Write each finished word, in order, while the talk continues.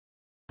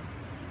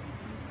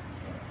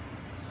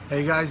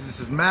Hey guys, this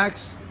is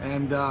Max,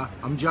 and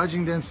I'm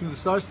judging Dancing with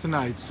the Stars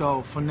tonight.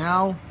 So for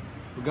now,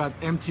 we got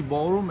empty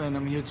ballroom, and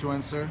I'm here to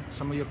answer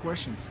some of your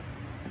questions.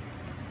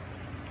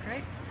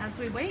 Great. As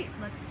we wait,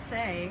 let's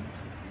say,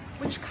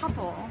 which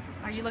couple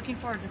are you looking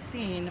forward to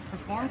seeing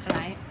perform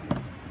tonight?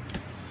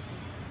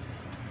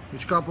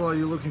 Which couple are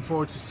you looking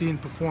forward to seeing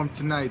perform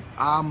tonight?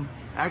 I'm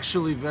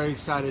actually very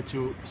excited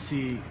to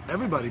see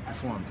everybody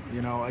perform.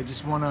 You know, I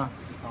just wanna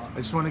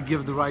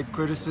give the right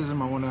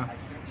criticism. I wanna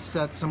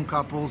set some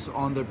couples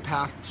on their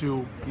path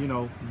to, you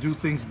know, do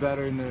things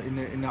better in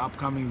the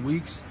upcoming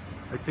weeks.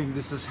 I think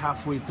this is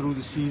halfway through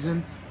the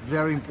season.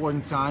 Very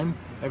important time.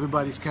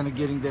 Everybody's kind of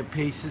getting their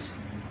paces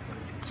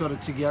sort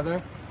of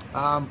together.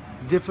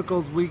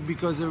 Difficult week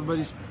because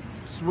everybody's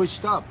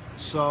switched up.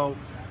 So,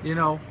 you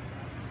know,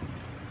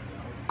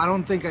 I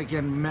don't think I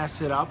can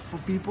mess it up for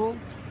people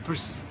per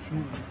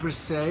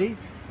se,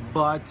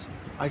 but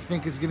I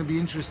think it's going to be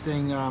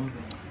interesting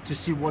to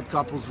see what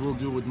couples will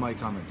do with my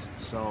comments.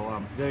 So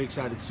I'm very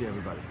excited to see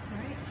everybody.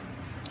 Right.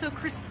 So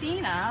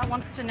Christina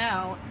wants to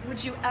know,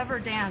 would you ever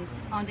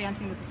dance on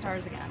Dancing with the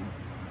Stars again?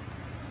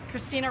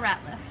 Christina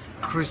Ratliff.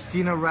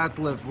 Christina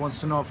Ratliff wants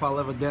to know if I'll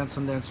ever dance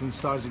on Dancing with the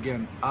Stars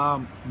again.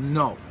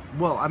 No.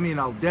 Well, I mean,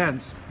 I'll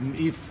dance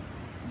if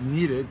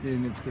needed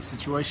and if the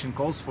situation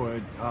calls for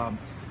it,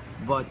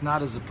 but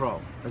not as a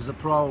pro. As a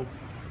pro,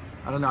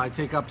 I don't know, I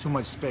take up too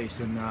much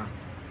space, and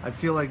I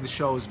feel like the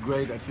show is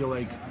great. I feel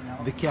like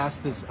the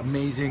cast is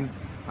amazing.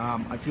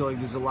 I feel like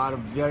there's a lot of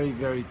very,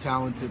 very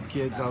talented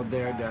kids out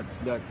there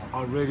that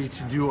are ready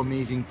to do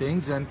amazing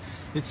things, and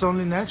it's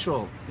only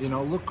natural. You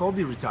know, look,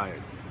 Kobe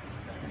retired.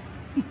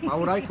 Why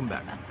would I come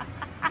back?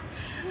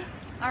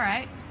 All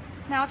right.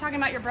 Now talking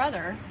about your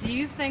brother, do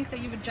you think that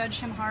you would judge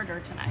him harder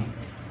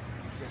tonight?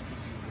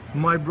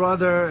 My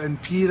brother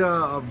and Peter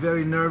are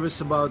very nervous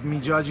about me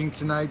judging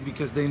tonight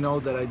because they know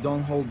that I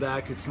don't hold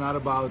back. It's not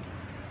about,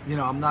 you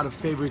know, I'm not a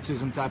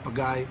favoritism type of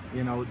guy.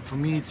 You know, for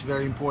me, it's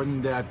very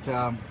important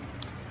that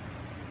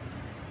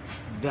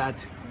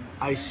that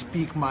I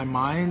speak my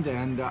mind,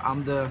 and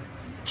I'm the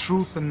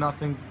truth and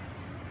nothing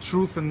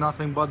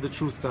but the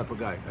truth type of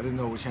guy. I didn't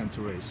know which hand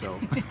to raise, so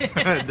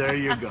there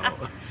you go.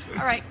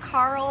 All right,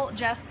 Carl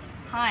Jess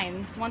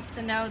Hines wants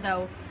to know,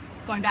 though,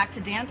 going back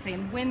to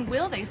dancing, when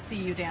will they see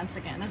you dance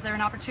again? Is there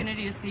an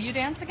opportunity to see you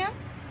dance again?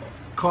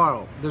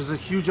 Carl, there's a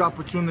huge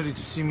opportunity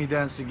to see me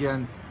dance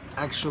again,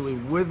 actually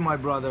with my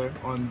brother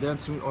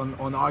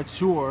on our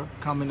tour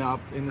coming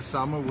up in the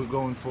summer. We're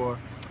going for a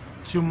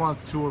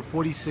 2-month tour,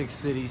 46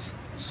 cities.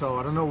 So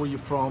I don't know where you're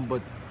from,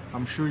 but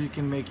I'm sure you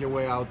can make your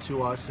way out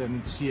to us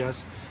and see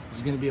us.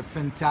 It's going to be a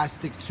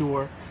fantastic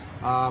tour.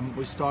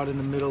 We start in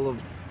the middle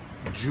of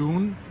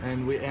June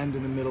and we end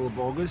in the middle of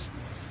August.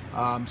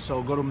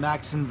 So go to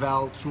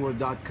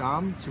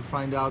maximvaltour.com to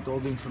find out all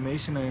the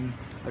information, and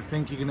I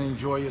think you're going to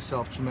enjoy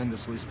yourself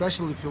tremendously,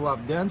 especially if you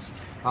love dance.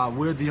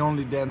 We're the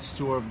only dance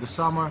tour of the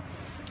summer,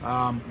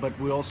 but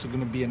we're also going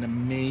to be an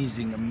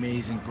amazing,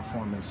 amazing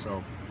performance,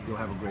 so you'll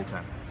have a great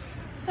time.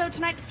 So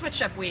tonight's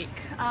switch-up week,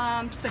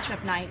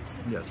 switch-up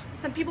night. Yes.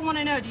 Some people want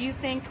to know, do you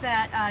think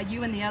that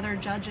you and the other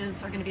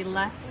judges are going to be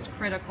less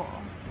critical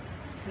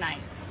tonight?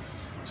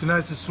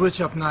 Tonight's a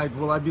switch-up night.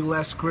 Will I be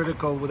less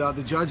critical without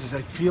the judges?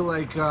 I feel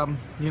like,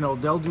 you know,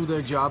 they'll do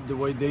their job the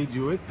way they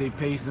do it. They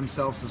pace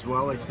themselves as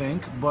well, I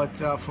think. But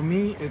for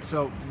me, it's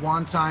a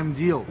one-time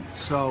deal.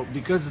 So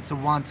because it's a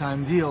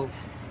one-time deal,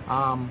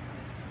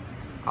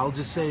 I'll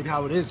just say it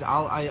how it is.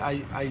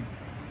 I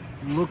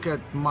look at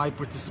my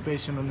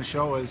participation on the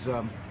show as,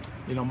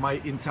 you know,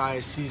 my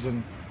entire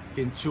season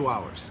in 2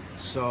 hours.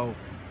 So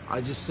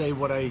I just say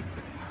what I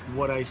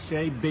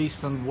say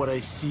based on what I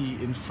see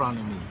in front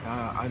of me.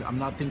 I'm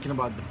not thinking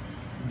about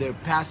their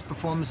past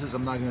performances.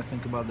 I'm not going to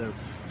think about their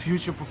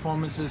future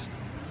performances.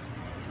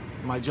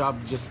 My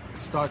job just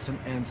starts and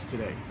ends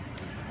today.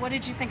 What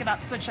did you think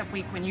about Switch Up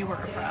Week when you were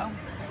a pro?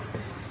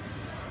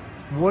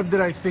 What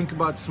did I think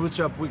about Switch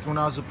Up Week when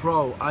I was a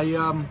pro?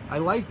 I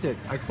liked it.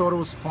 I thought it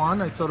was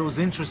fun. I thought it was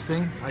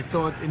interesting. I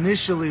thought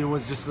initially it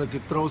was just like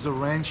it throws a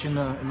wrench in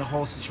the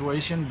whole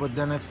situation, but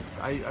then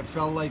I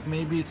felt like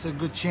maybe it's a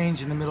good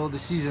change in the middle of the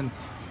season.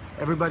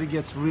 Everybody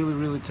gets really,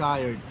 really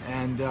tired,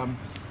 and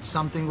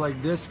something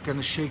like this kind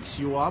of shakes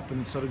you up,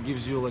 and it sort of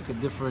gives you like a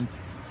different,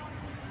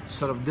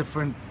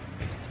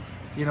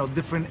 you know,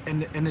 different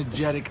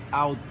energetic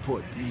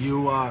output.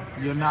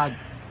 You're not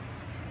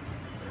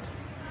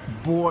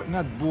bored,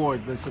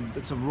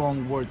 it's a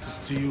wrong word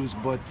to use,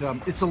 but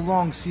it's a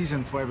long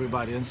season for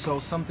everybody, and so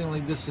something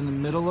like this in the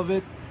middle of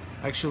it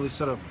actually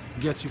sort of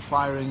gets you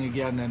firing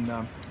again,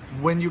 and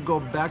when you go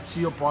back to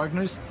your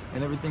partners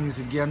and everything is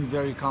again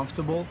very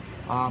comfortable,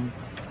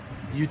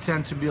 you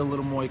tend to be a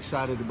little more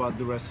excited about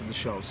the rest of the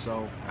show.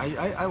 So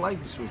I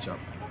like the switch up.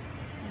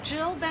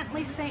 Jill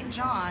Bentley St.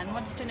 John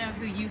wants to know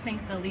who you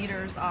think the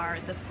leaders are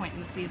at this point in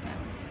the season.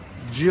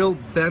 Jill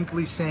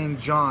Bentley St.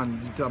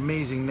 John,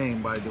 amazing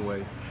name, by the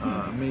way.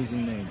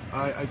 Amazing name.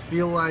 I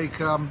feel like,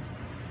 what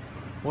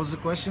was the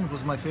question?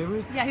 Was my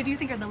favorite? Yeah, who do you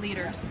think are the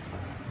leaders?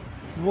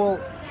 Well,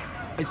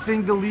 I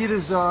think the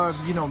leaders are,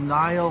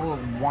 Niall,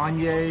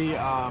 Wanye.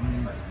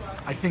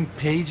 I think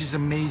Paige is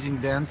an amazing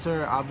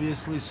dancer,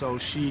 obviously, so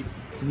she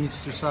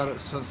needs to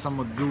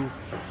somewhat do,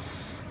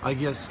 I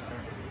guess,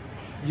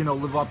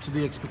 live up to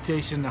the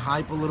expectation, the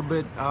hype a little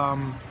bit.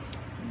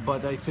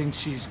 But I think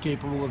she's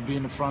capable of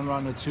being a front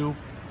runner too.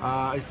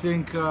 I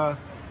think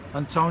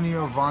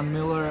Antonio, Von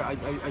Miller,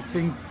 I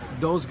think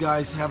those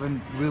guys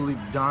haven't really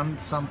done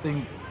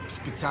something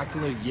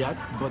spectacular yet,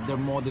 but they're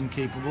more than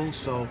capable.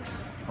 So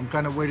I'm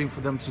kind of waiting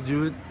for them to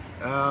do it.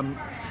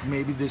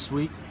 Maybe this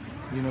week,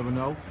 you never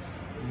know.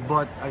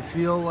 But I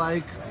feel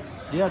like,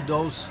 yeah,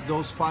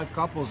 those 5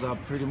 couples are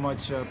pretty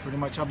much up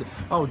there.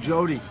 Oh,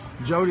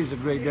 Jody's a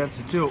great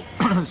dancer too.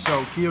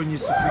 So Keo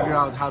needs to figure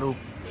out how to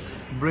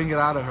bring it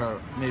out of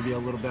her maybe a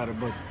little better.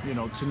 But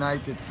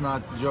tonight it's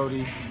not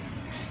Jody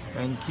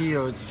and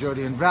Keo, it's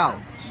Jody and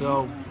Val.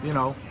 So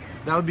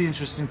that would be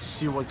interesting to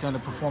see what kind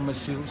of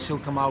performance she'll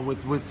come out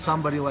with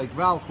somebody like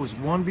Val, who's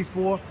won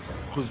before,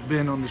 who's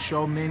been on the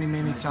show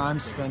many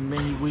times, spent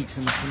many weeks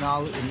in the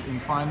finale, in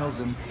finals,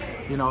 and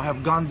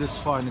have gone this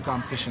far in the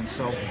competition.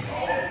 So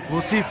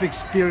we'll see if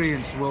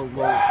experience will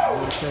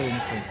say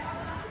anything.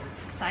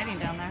 It's exciting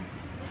down there.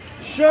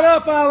 Shut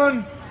up,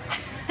 Alan.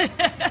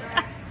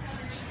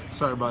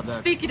 Sorry about that.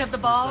 Speaking of the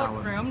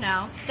ballroom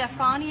now,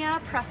 Stefania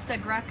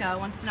Presta Greco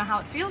wants to know how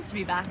it feels to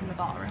be back in the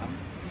ballroom.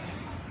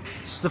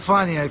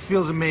 Stefania, it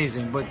feels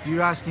amazing, but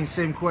you're asking the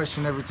same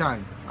question every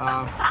time.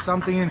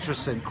 Something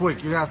interesting.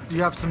 Quick, you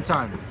have some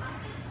time.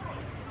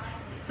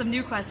 Some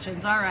new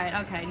questions. All right,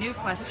 okay, new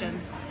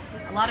questions.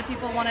 A lot of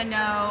people want to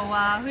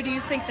know, who do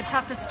you think the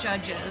toughest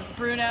judge is?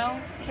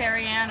 Bruno,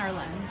 Carrie-Anne, or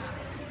Len?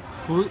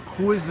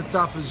 Who is the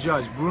toughest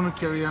judge? Bruno,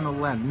 Carrie-Anne, or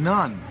Len?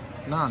 None.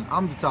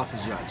 I'm the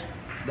toughest judge.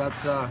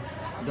 That's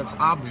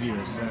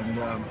obvious,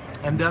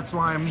 and that's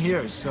why I'm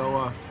here.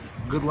 So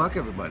good luck,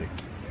 everybody.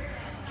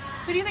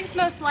 Who do you think is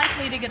most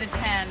likely to get a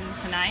 10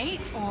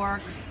 tonight or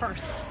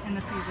first in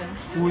the season?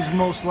 Who is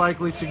most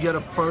likely to get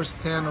a first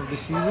 10 of the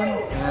season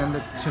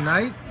and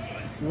tonight?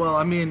 Well,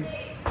 I mean,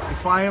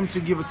 if I am to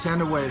give a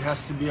 10 away, it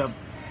has to be a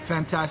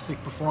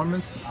fantastic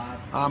performance.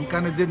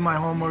 Kind of did my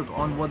homework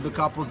on what the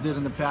couples did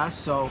in the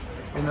past, so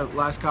in the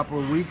last couple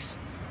of weeks.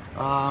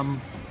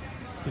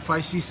 If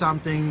I see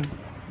something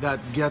that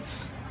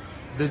gets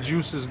the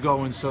juices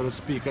going, so to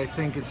speak, I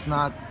think it's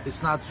not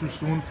too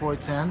soon for a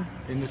 10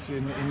 in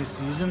this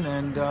season,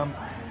 and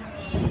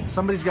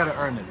somebody's got to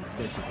earn it,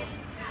 basically.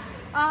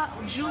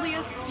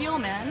 Julia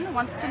Spielman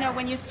wants to know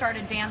when you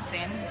started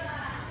dancing.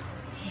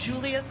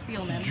 Julia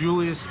Spielman.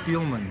 Julia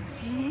Spielman.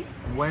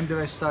 Mm-hmm. When did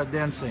I start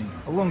dancing?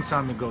 A long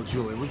time ago,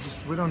 Julia.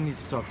 We don't need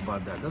to talk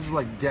about that. This is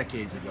like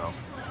decades ago.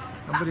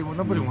 Nobody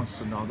wants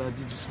to know that.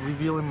 You're just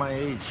revealing my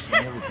age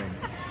and everything.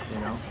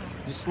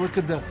 Just look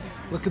at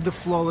the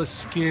flawless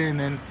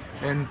skin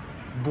and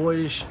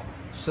boyish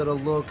sort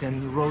of look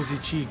and rosy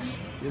cheeks.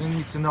 You don't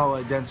need to know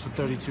I danced for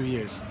 32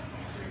 years.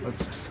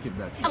 Let's skip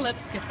that.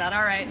 Let's skip that.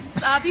 All right.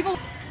 People.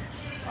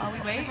 While we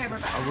wait.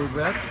 Are we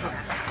back?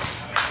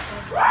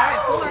 All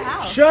right, Fuller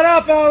House. Shut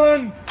up,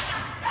 Alan.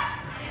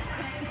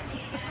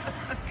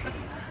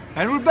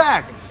 And we're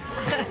back.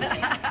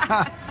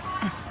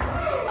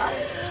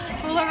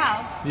 Fuller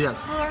House.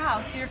 Yes. Fuller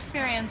House. Your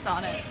experience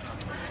on it.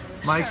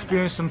 My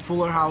experience in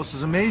Fuller House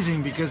is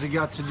amazing because I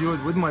got to do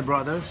it with my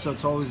brother, so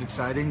it's always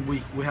exciting.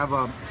 We have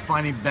a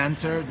funny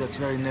banter that's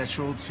very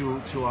natural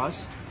to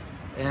us,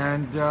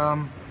 and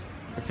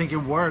I think it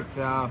worked.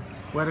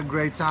 We had a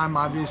great time.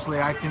 Obviously,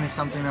 acting is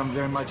something I'm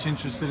very much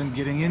interested in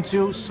getting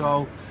into,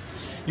 so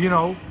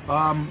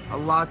a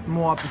lot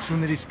more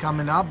opportunities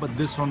coming up, but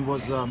this one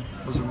was a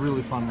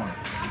really fun one.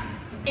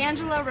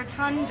 Angela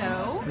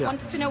Rotundo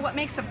wants to know what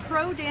makes a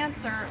pro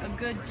dancer a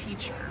good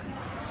teacher.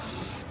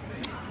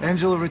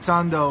 Angela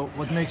Rotundo,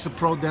 what makes a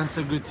pro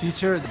dancer a good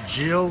teacher?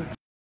 Jill.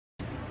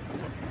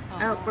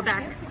 Oh, we're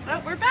back.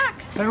 Oh, we're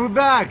back. And we're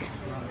back.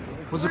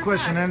 What's the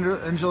question,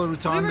 Angela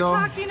Rotundo? We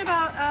were talking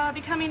about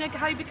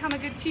how you become a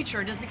good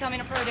teacher. Does becoming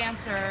a pro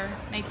dancer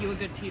make you a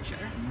good teacher?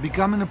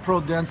 Becoming a pro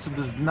dancer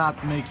does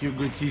not make you a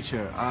good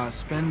teacher.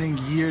 Spending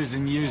years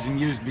and years and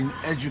years being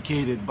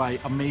educated by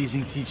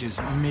amazing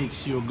teachers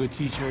makes you a good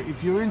teacher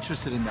if you're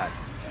interested in that.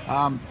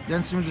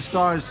 Dancing with the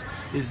Stars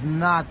is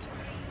not,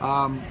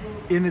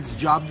 in its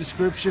job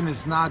description,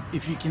 it's not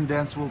if you can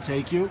dance, we'll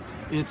take you.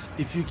 It's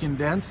if you can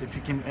dance, if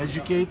you can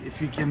educate,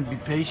 if you can be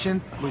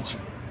patient, which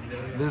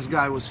this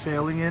guy was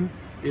failing in.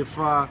 If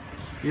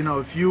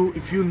if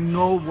you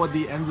know what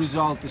the end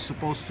result is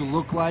supposed to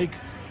look like,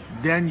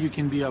 then you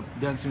can be a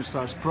Dancing with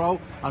Stars pro.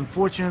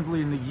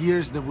 Unfortunately, in the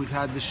years that we've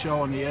had the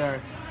show on the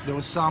air, there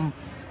was some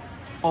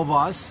of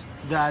us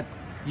that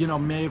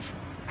may have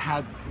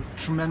had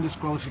tremendous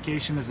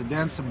qualification as a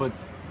dancer, but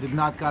did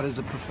not got as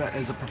a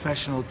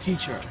professional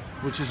teacher,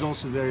 which is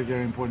also very,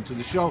 very important to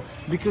the show,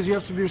 because you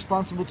have to be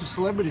responsible to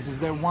celebrities. Is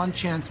there one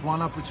chance,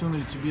 one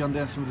opportunity to be on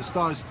Dancing with the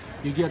Stars?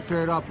 You get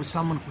paired up with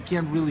someone who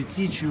can't really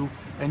teach you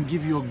and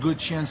give you a good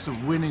chance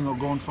of winning or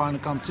going far in a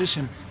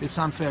competition. It's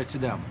unfair to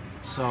them.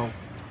 So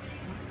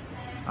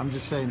I'm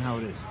just saying how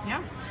it is.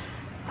 Yeah.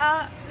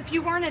 If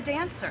you weren't a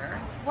dancer,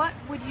 what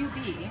would you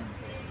be?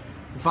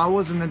 If I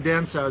wasn't a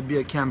dancer, I would be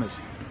a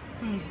chemist.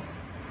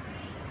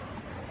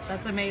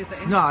 That's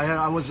amazing. No,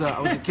 I was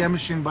a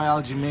chemistry and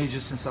biology major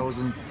since I was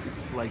in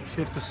like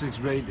 5th or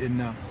 6th grade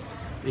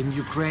in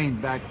Ukraine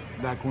back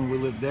when we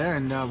lived there,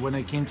 and when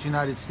I came to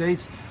United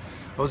States,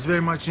 I was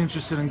very much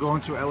interested in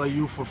going to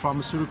LIU for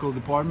pharmaceutical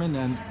department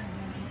and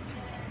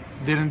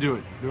didn't do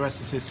it. The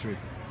rest is history.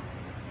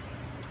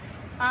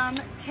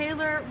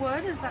 Taylor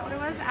Wood, is that what it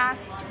was?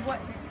 Asked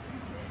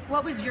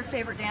what was your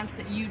favorite dance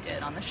that you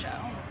did on the show?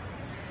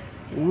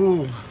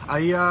 Ooh,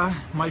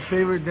 my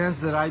favorite dance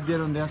that I did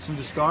on Dancing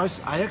with the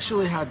Stars, I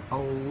actually had a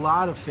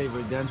lot of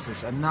favorite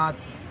dances. I'm not,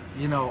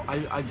 you know,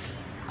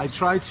 I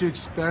tried to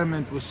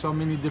experiment with so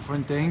many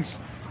different things.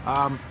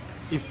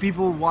 If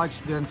people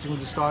watched Dancing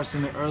with the Stars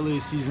in the earlier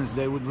seasons,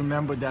 they would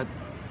remember that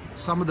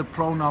some of the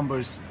pro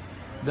numbers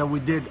that we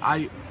did,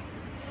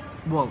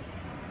 well,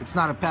 it's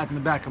not a pat in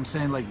the back, I'm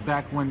saying like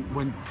back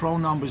when pro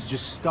numbers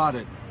just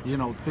started, you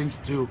know, things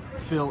to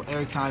fill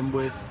airtime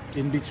with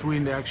in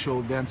between the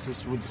actual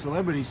dances with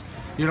celebrities,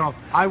 you know,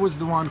 I was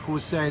the one who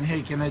was saying,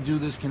 hey, can I do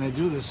this, can I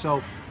do this?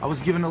 So I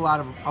was given a lot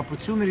of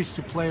opportunities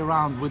to play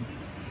around with,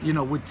 you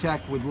know, with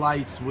tech, with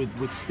lights,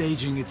 with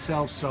staging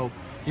itself. So,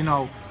 you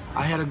know,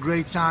 I had a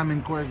great time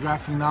in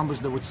choreographing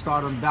numbers that would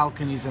start on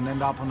balconies and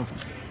end up on the...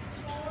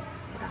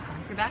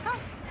 Rebecca?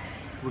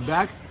 We're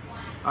back?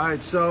 All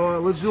right, so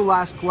let's do the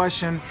last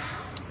question.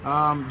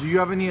 Do you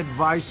have any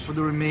advice for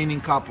the remaining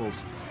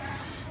couples?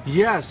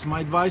 Yes,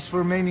 my advice for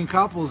remaining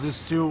couples is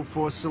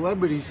for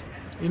celebrities,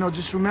 you know,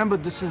 just remember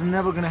this is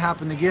never going to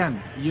happen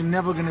again. You're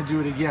never going to do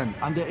it again.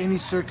 Under any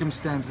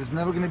circumstance, it's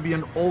never going to be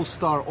an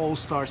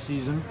all-star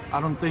season. I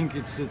don't think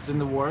it's in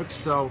the works.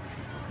 So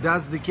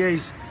that's the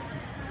case.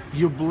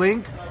 You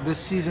blink, this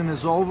season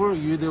is over.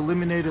 You either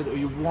eliminated or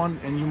you won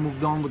and you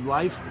moved on with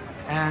life.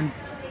 And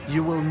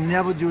you will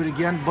never do it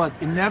again. But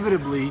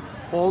inevitably,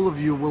 all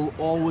of you will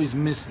always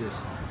miss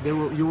this.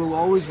 You will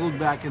always look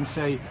back and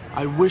say,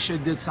 I wish I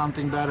did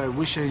something better. I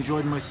wish I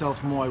enjoyed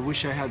myself more. I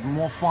wish I had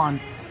more fun,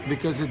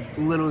 because it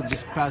literally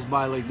just passed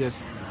by like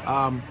this.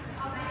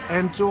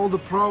 And to all the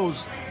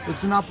pros,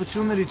 it's an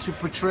opportunity to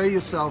portray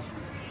yourself,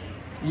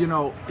 you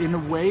know, in a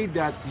way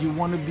that you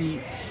want to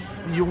be.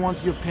 You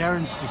want your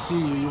parents to see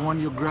you. You want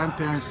your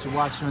grandparents to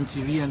watch you on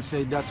TV and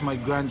say, that's my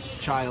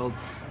grandchild.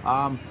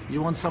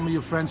 You want some of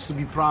your friends to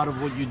be proud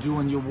of what you do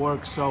and your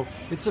work. So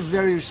it's a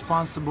very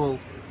responsible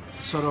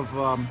sort of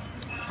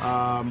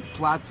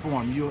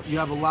platform. You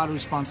have a lot of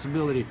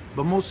responsibility.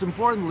 But most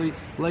importantly,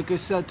 like I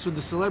said to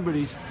the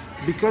celebrities,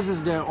 because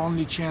it's their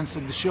only chance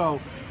at the show,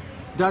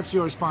 that's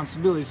your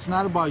responsibility. It's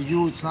not about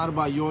you. It's not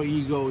about your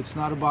ego. It's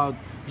not about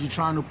you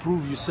trying to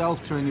prove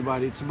yourself to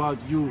anybody. It's about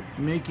you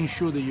making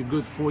sure that you're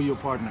good for your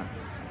partner.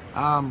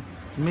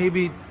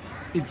 Maybe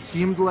it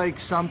seemed like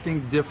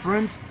something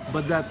different,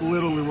 but that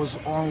literally was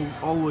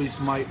always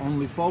my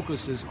only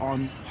focus, is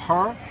on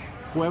her,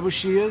 whoever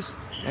she is,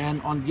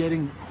 and on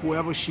getting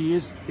whoever she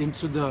is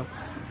into the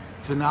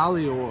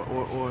finale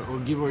or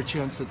give her a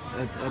chance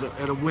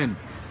at a win.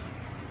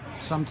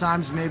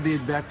 Sometimes maybe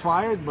it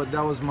backfired, but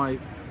that was my,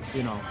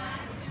 you know,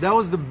 that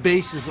was the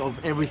basis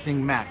of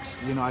everything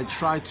Max. You know, I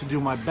tried to do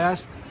my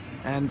best,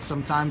 and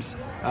sometimes,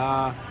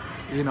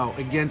 you know,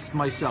 against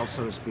myself,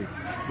 so to speak.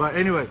 But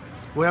anyway,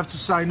 we have to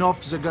sign off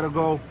because I gotta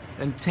go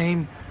and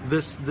tame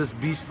this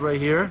beast right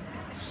here.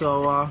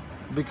 So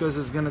because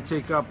it's gonna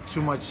take up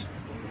too much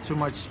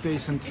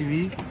space on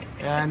TV.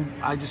 And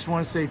I just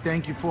want to say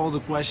thank you for all the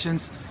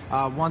questions.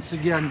 Once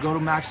again, go to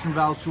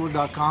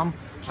MaksimValTour.com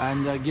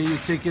and get your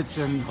tickets,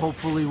 and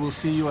hopefully we'll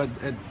see you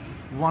at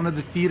one of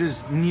the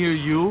theaters near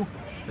you.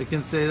 I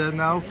can say that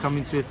now,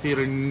 coming to a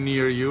theater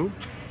near you.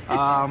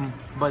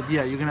 But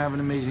yeah, you're gonna have an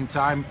amazing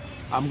time.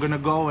 I'm gonna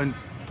go and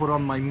put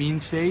on my mean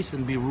face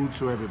and be rude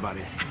to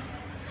everybody.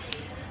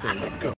 There you go.